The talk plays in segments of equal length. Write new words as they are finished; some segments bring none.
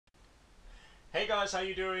Hey guys, how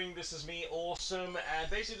you doing? This is me, Awesome, and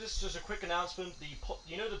basically this is just a quick announcement.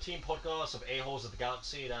 You know the team podcast of A-Holes of the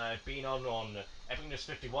Galaxy that I've been on Epicness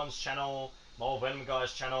 51's channel, Marvel Venom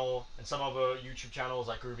Guy's channel, and some other YouTube channels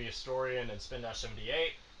like Groovy Historian and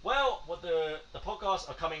Spin-78. Well, the podcasts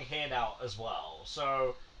are coming here now as well.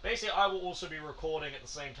 So basically I will also be recording at the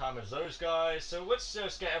same time as those guys. So let's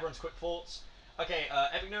just get everyone's quick thoughts. Okay,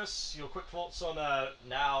 Epicness, your quick thoughts on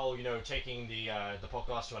now, taking the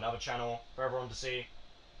podcast to another channel for everyone to see.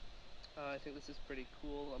 I think this is pretty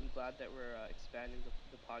cool. I'm glad that we're expanding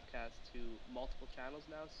the podcast to multiple channels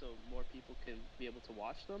now, so more people can be able to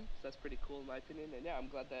watch them. So that's pretty cool in my opinion. And yeah, I'm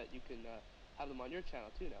glad that you can have them on your channel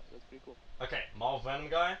too now. So that's pretty cool. Okay, Marvel Venom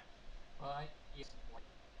Guy. Well, yes, like,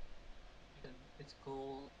 it's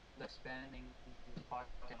cool expanding the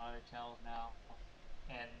podcast on other channels now,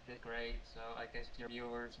 and it's great. So I guess your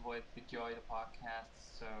viewers would enjoy the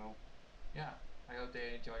podcasts. So yeah, I hope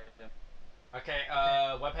they enjoy them. Okay,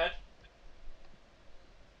 Webhead.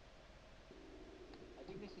 I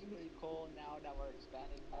think this is pretty cool now that we're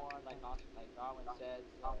expanding more, like Darwin said.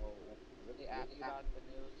 So really happy about the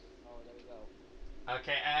news. So there we go.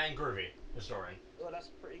 Okay, and Groovy Historian. Well, that's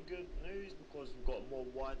pretty good news because we've got a more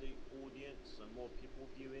wider audience and more people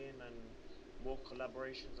viewing and more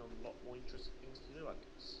collaborations and a lot more interesting things to do, I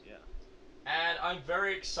guess. Yeah. And I'm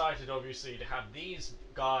very excited, obviously, to have these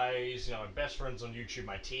guys, my best friends on YouTube,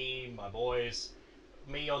 my team, my boys,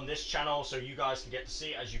 me on this channel, so you guys can get to see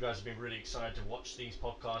it, as you guys have been really excited to watch these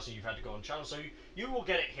podcasts and you've had to go on channel, so you will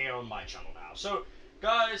get it here on my channel now. So,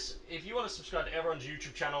 guys, if you want to subscribe to everyone's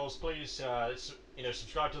YouTube channels, please,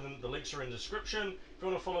 subscribe to them. The links are in the description. If you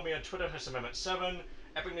want to follow me on Twitter, HSMM7,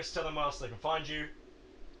 Epicness, tell them where else they can find you.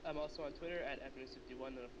 I'm also on Twitter at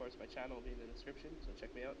Epicness51, and of course my channel will be in the description. So check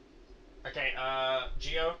me out. Okay,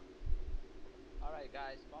 Geo. Alright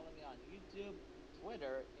guys, follow me on YouTube,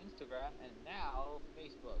 Twitter, Instagram, and now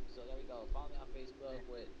Facebook. So there we go. Follow me on Facebook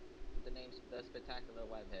with the name The Spectacular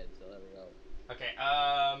Webhead. So there we go. Okay,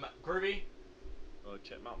 Groovy.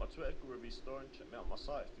 Check me out my Twitter, Groovy Store, and check me out my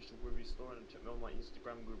site, Official Groovy Store, and check me out my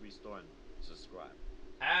Instagram, Groovy Store, and subscribe.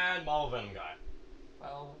 And Marvel Venom Guy.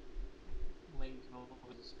 Well, link in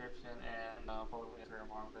the description, and follow me for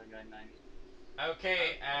Marvel Guy 90.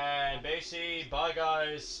 Okay, and basically, bye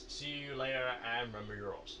guys, see you later, and remember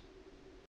you're awesome.